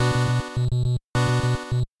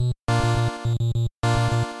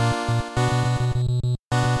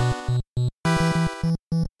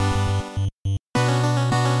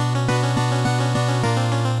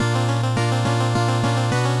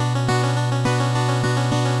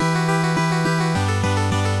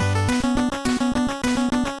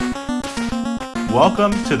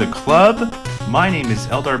Welcome to the club. My name is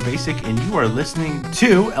Eldar Basic, and you are listening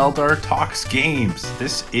to Eldar Talks Games.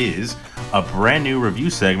 This is a brand new review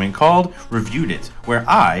segment called Reviewed It, where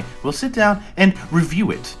I will sit down and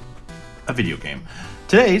review it, a video game.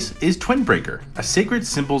 Today's is Twinbreaker, a Sacred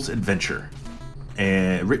Symbols adventure,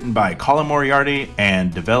 written by Colin Moriarty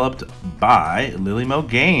and developed by Lilymo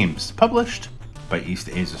Games, published by East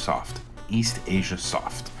Asia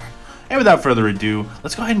Soft. And without further ado,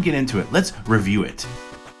 let's go ahead and get into it. Let's review it.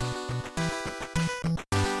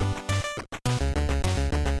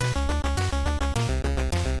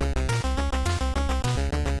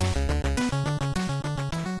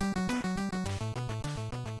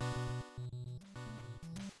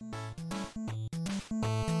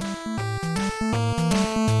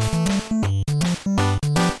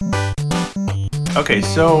 Okay,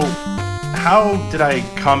 so how did I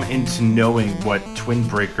come into knowing what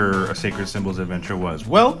Twinbreaker, a Sacred Symbols adventure was?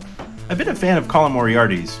 Well, I've been a fan of Colin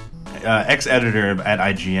Moriarty's, ex-editor at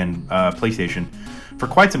IGN PlayStation, for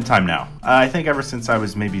quite some time now. I think ever since I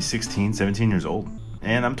was maybe 16, 17 years old,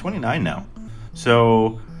 and I'm 29 now.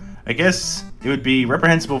 So I guess it would be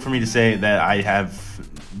reprehensible for me to say that I have,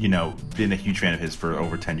 been a huge fan of his for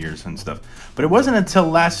over 10 years and stuff. But it wasn't until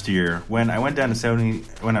last year when I went down to Santa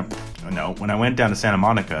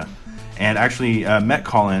Monica and actually met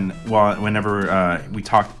Colin whenever we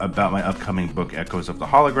talked about my upcoming book, Echoes of the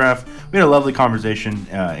Holograph. We had a lovely conversation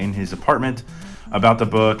in his apartment about the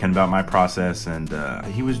book and about my process, and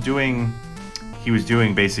he was doing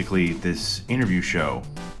basically this interview show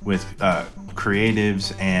with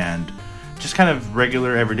creatives and just kind of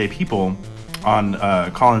regular everyday people on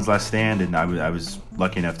Colin's Last Stand, and I was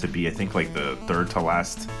lucky enough to be, I think, like the third to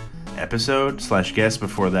last episode / guest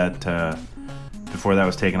before that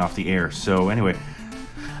was taken off the air. So anyway,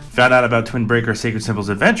 found out about Twinbreaker Sacred Symbols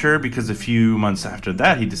Adventure because a few months after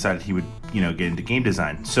that he decided he would, get into game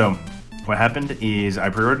design. So what happened is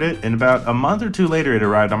I pre-ordered it, and about a month or two later it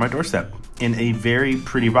arrived on my doorstep in a very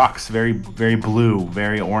pretty box, very, very blue,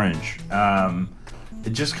 very orange.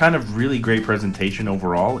 Just kind of really great presentation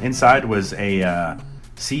overall. Inside was a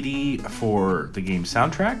CD for the game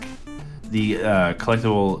soundtrack, the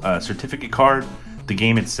collectible certificate card, the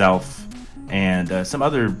game itself, and some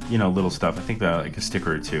other little stuff. I think like a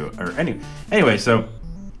sticker or two. Or anyway, so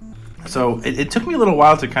it took me a little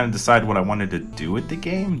while to kind of decide what I wanted to do with the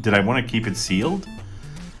game. Did I want to keep it sealed?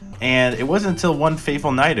 And it wasn't until one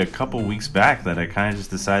fateful night a couple weeks back that I kind of just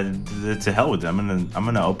decided to hell with them, and then I'm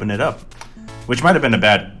gonna open it up. Which might have been a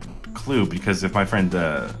bad clue, because if my friend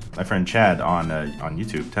Chad on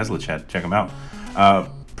YouTube, Tesla Chad, check him out,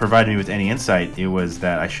 provided me with any insight, it was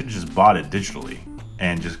that I should have just bought it digitally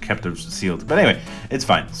and just kept it sealed. But anyway, it's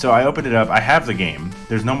fine. So I opened it up. I have the game.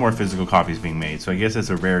 There's no more physical copies being made, so I guess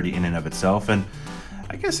it's a rarity in and of itself. And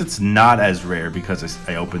I guess it's not as rare because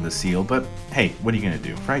I opened the seal. But hey, what are you gonna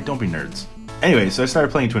do, right? Don't be nerds. Anyway, so I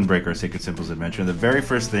started playing Twinbreaker, a Sacred Symbols Adventure. And the very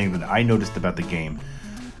first thing that I noticed about the game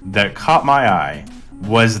that caught my eye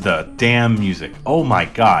was the damn music. Oh my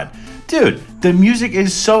god. Dude, the music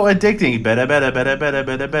is so addicting.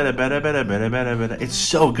 It's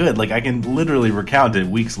so good. Like, I can literally recount it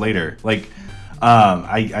weeks later. Like,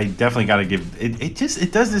 I definitely gotta give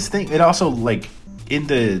it does this thing. It also, like, in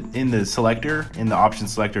the selector, in the option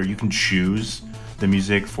selector, you can choose the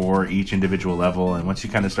music for each individual level, and once you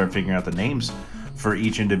kind of start figuring out the names for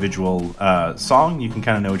each individual song, you can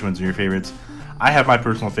kind of know which ones are your favorites. I have my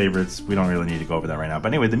personal favorites. We don't really need to go over that right now. But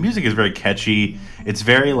anyway, the music is very catchy. It's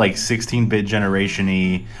very, like, 16-bit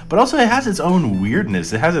generation-y, but also it has its own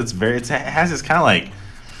weirdness. It has this kind of, like,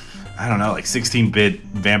 I don't know, like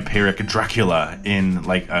 16-bit vampiric Dracula in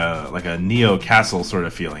like a Neo Castle sort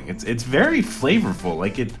of feeling. It's very flavorful.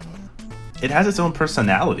 Like, it has its own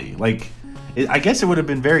personality. Like, I guess it would have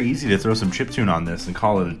been very easy to throw some chiptune on this and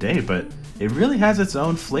call it a day, but it really has its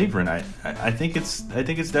own flavor, and I think it's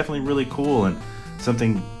definitely really cool and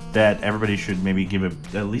something that everybody should maybe give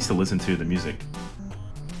at least a listen to the music.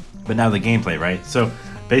 But now the gameplay, right? So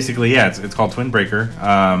basically, yeah, it's called Twinbreaker,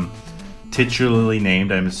 titularly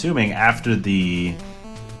named, I'm assuming, after the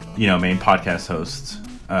main podcast hosts,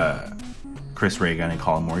 Chris Reagan and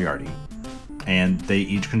Colin Moriarty, and they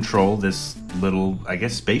each control this little, I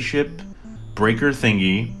guess, spaceship breaker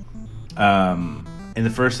thingy. In the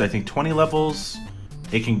first, I think, 20 levels,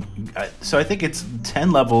 it can. So I think it's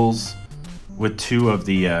 10 levels with two of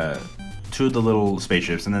the little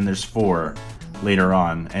spaceships, and then there's 4 later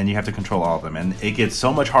on, and you have to control all of them, and it gets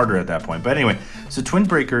so much harder at that point. But anyway, so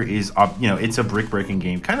Twinbreaker is, it's a brick breaking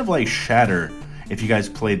game, kind of like Shatter. If you guys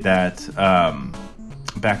played that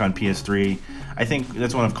back on PS3, I think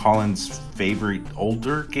that's one of Colin's favorite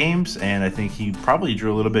older games, and I think he probably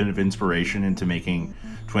drew a little bit of inspiration into making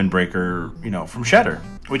Twin Breaker, from Shatter,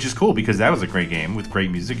 which is cool because that was a great game with great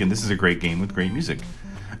music, and this is a great game with great music.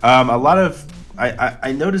 I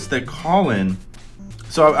noticed that Colin,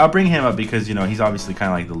 so I'll bring him up because, he's obviously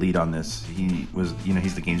kind of like the lead on this. He was,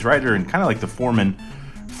 he's the game's writer and kind of like the foreman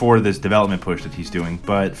for this development push that he's doing.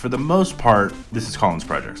 But for the most part, this is Colin's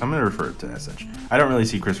project, so I'm going to refer to it as such. I don't really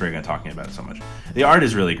see Chris Reagan talking about it so much. The art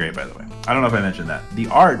is really great, by the way. I don't know if I mentioned that. The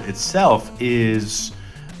art itself is,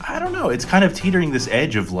 I don't know, it's kind of teetering this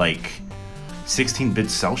edge of like 16-bit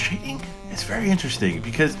cell shading. It's very interesting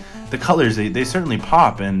because the colors, they certainly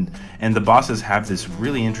pop, and the bosses have this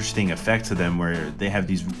really interesting effect to them where they have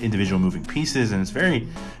these individual moving pieces, and it's very,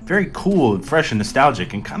 very cool and fresh and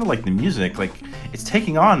nostalgic, and kind of like the music, like it's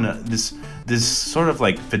taking on this sort of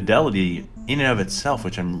like fidelity in and of itself,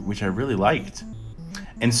 which I really liked.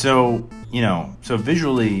 And so, so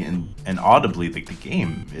visually and audibly, the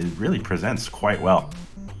game, it really presents quite well.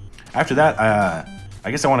 After that,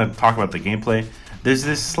 I guess I want to talk about the gameplay. There's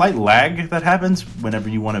this slight lag that happens whenever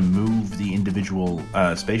you want to move the individual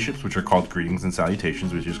spaceships, which are called Greetings and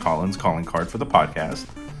Salutations, which is Colin's calling card for the podcast.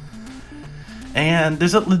 And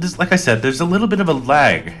there's like I said, there's a little bit of a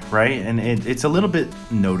lag, right? And it's a little bit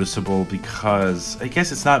noticeable because I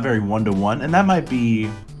guess it's not very one-to-one, and that might be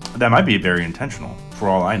very intentional for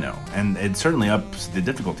all I know. And it certainly ups the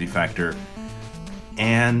difficulty factor.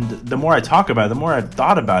 And the more I talk about it, the more I've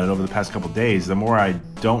thought about it over the past couple days, the more I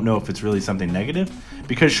don't know if it's really something negative.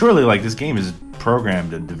 Because surely, like, this game is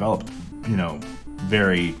programmed and developed,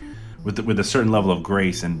 very with a certain level of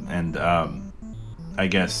grace and I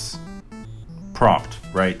guess prompt,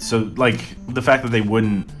 right? So, like, the fact that they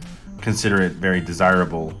wouldn't consider it very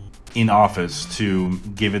desirable in office to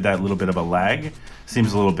give it that little bit of a lag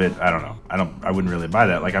seems a little bit, I don't know. I wouldn't really buy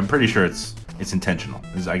that. Like, I'm pretty sure it's intentional,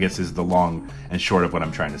 I guess is the long and short of what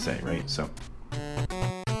I'm trying to say, right? So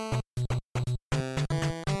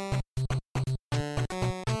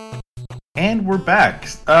and we're back.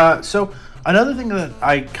 So another thing that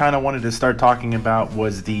I kind of wanted to start talking about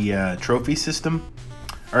was the trophy system.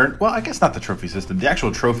 Or, well, I guess not the trophy system. The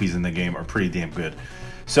actual trophies in the game are pretty damn good.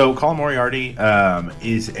 So Colin Moriarty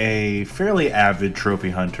is a fairly avid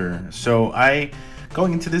trophy hunter. So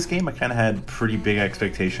going into this game, I kind of had pretty big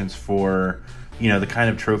expectations for, the kind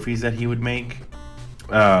of trophies that he would make.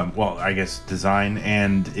 Well, I guess design,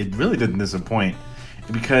 and it really didn't disappoint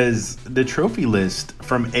because the trophy list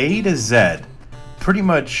from A to Z pretty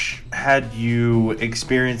much had you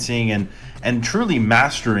experiencing and truly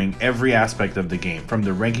mastering every aspect of the game, from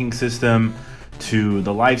the ranking system to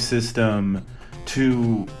the life system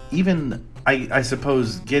to even, I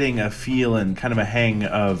suppose, getting a feel and kind of a hang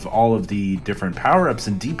of all of the different power-ups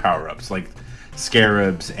and de-power-ups, like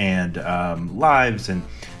scarabs and lives and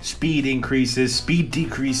speed increases, speed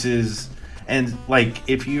decreases. And like,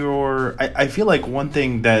 if you're, I feel like one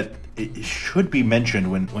thing that it should be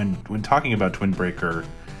mentioned when talking about Twin Breaker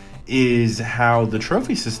is how the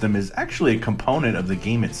trophy system is actually a component of the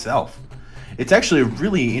game itself. It's actually a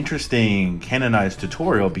really interesting canonized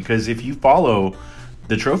tutorial, because if you follow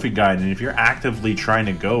the trophy guide and if you're actively trying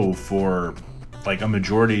to go for like a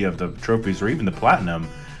majority of the trophies or even the platinum,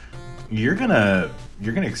 you're gonna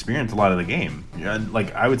experience a lot of the game.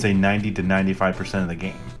 Like, I would say 90 to 95% of the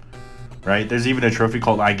game, right? There's even a trophy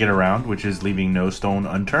called I Get Around, which is leaving no stone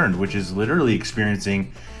unturned, which is literally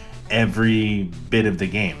experiencing every bit of the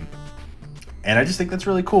game. And I just think that's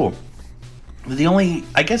really cool.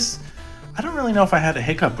 I guess, I don't really know if I had a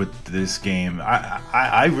hiccup with this game.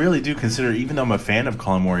 I really do consider, even though I'm a fan of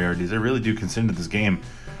Colin Moriarty's, I really do consider this game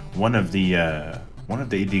one of the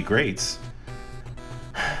indie greats.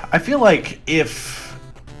 I feel like if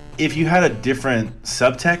you had a different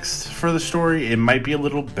subtext for the story, it might be a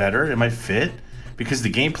little better. It might fit, because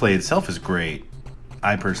the gameplay itself is great,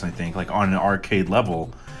 I personally think, like on an arcade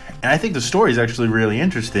level. And I think the story is actually really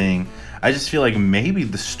interesting. I just feel like maybe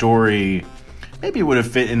the story, maybe it would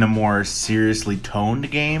have fit in a more seriously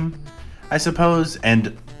toned game, I suppose.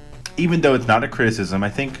 And even though it's not a criticism,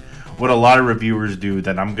 I think what a lot of reviewers do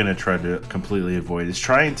that I'm going to try to completely avoid is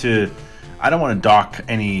trying to, I don't want to dock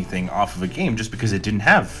anything off of a game just because it didn't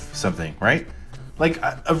have something, right? Like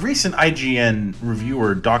a recent IGN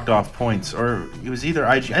reviewer docked off points, or it was either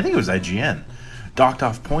I think it was IGN, docked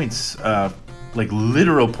off points, like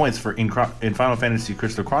literal points in Final Fantasy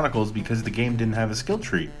Crystal Chronicles because the game didn't have a skill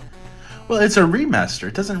tree. Well, it's a remaster.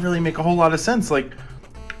 It doesn't really make a whole lot of sense. Like,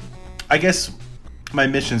 I guess my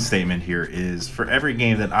mission statement here is, for every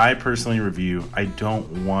game that I personally review, I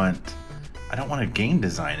don't want I don't want to game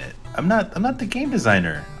design it. I'm not the game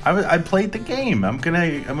designer. I played the game. I'm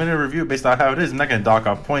gonna review it based on how it is. I'm not gonna dock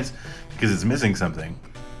off points because it's missing something.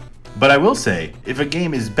 But I will say, if a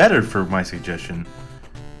game is better for my suggestion,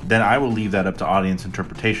 then I will leave that up to audience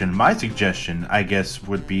interpretation. My suggestion, I guess,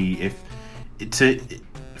 would be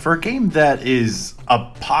for a game that is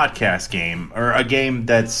a podcast game, or a game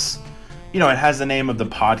that's, it has the name of the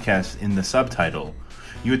podcast in the subtitle,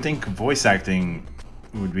 you would think voice acting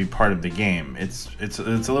would be part of the game. It's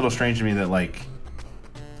a little strange to me that, like,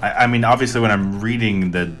 I mean, obviously when I'm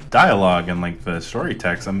reading the dialogue and like the story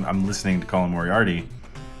text, I'm listening to Colin Moriarty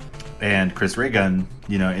and Chris Ray Gun,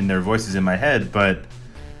 in their voices in my head, but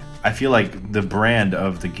I feel like the brand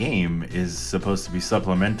of the game is supposed to be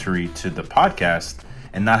supplementary to the podcast,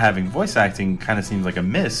 and not having voice acting kind of seems like a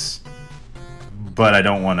miss. But I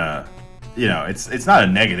don't want to, it's not a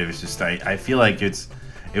negative. It's just I feel like it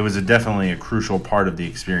was definitely a crucial part of the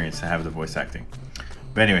experience to have the voice acting.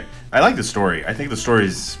 But anyway, I like the story. I think the story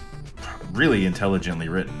is really intelligently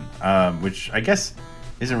written, which I guess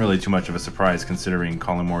isn't really too much of a surprise considering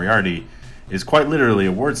Colin Moriarty is quite literally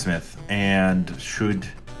a wordsmith and should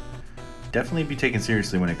definitely be taken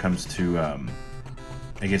seriously when it comes to,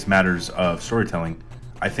 matters of storytelling.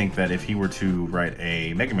 I think that if he were to write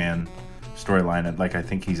a Mega Man storyline, like I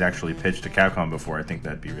think he's actually pitched to Capcom before, I think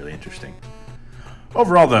that'd be really interesting.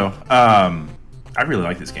 Overall, though, I really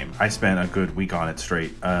like this game. I spent a good week on it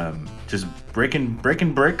straight, just breaking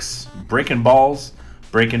bricks, breaking balls,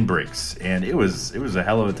 breaking bricks, and it was a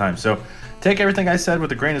hell of a time. So take everything I said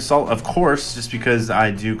with a grain of salt, of course, just because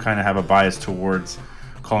I do kind of have a bias towards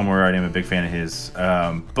Colin Moriarty. I'm a big fan of his,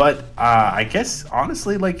 but I guess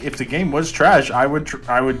honestly, like, if the game was trash, I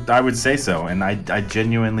would say so, and I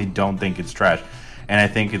genuinely don't think it's trash, and I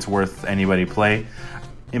think it's worth anybody play.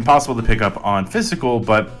 Impossible to pick up on physical,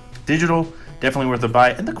 but digital, definitely worth a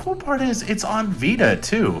buy. And the cool part is it's on Vita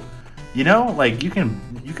too. Like, you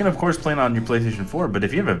can of course play it on your PlayStation 4, but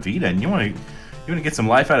if you have a Vita and you want to get some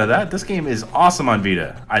life out of that, this game is awesome on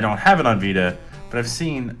Vita. I don't have it on Vita, but I've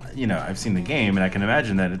seen the game, and I can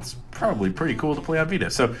imagine that it's probably pretty cool to play on Vita.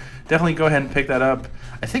 So definitely go ahead and pick that up.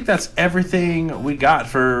 I think that's everything we got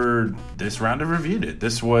for this round of Reviewed It.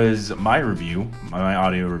 This was my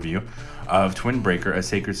audio review of Twin Breaker: A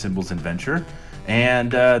Sacred Symbols Adventure.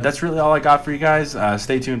 And that's really all I got for you guys.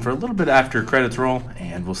 Stay tuned for a little bit after credits roll,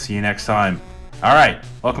 and we'll see you next time. All right,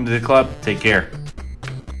 welcome to the club. Take care.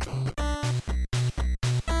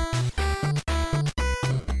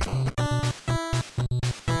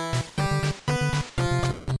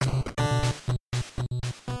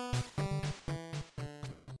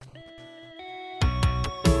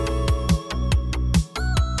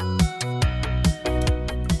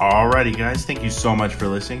 Alrighty guys, thank you so much for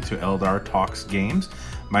listening to Eldar Talks Games.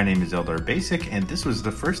 My name is Eldar Basic, and this was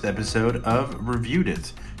the first episode of Reviewed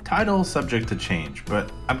It. Title subject to change,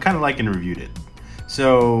 but I'm kind of liking Reviewed It.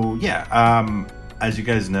 So yeah, as you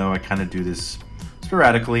guys know, I kind of do this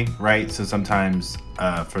sporadically, right? So sometimes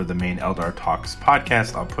for the main Eldar Talks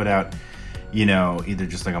podcast, I'll put out, either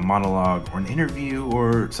just like a monologue or an interview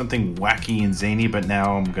or something wacky and zany, but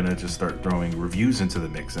now I'm going to just start throwing reviews into the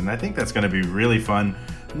mix, and I think that's going to be really fun,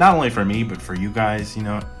 not only for me, but for you guys.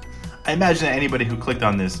 I imagine that anybody who clicked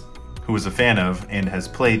on this, who was a fan of and has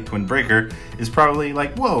played Twin Breaker, is probably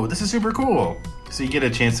like, whoa, this is super cool. So you get a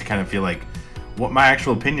chance to kind of feel like what my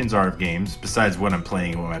actual opinions are of games, besides what I'm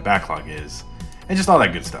playing and what my backlog is, and just all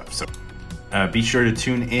that good stuff. So be sure to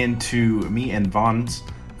tune in to me and Vaughn's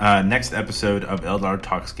next episode of Eldar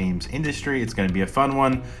Talks Games Industry. It's going to be a fun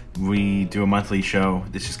one. We do a monthly show.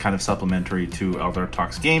 This is kind of supplementary to Eldar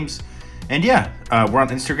Talks Games. And yeah, we're on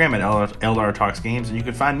Instagram at Eldar Talks Games, and you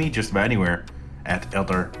can find me just about anywhere at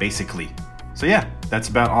Eldar Basically. So yeah, that's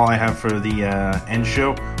about all I have for the end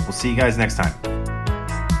show. We'll see you guys next time.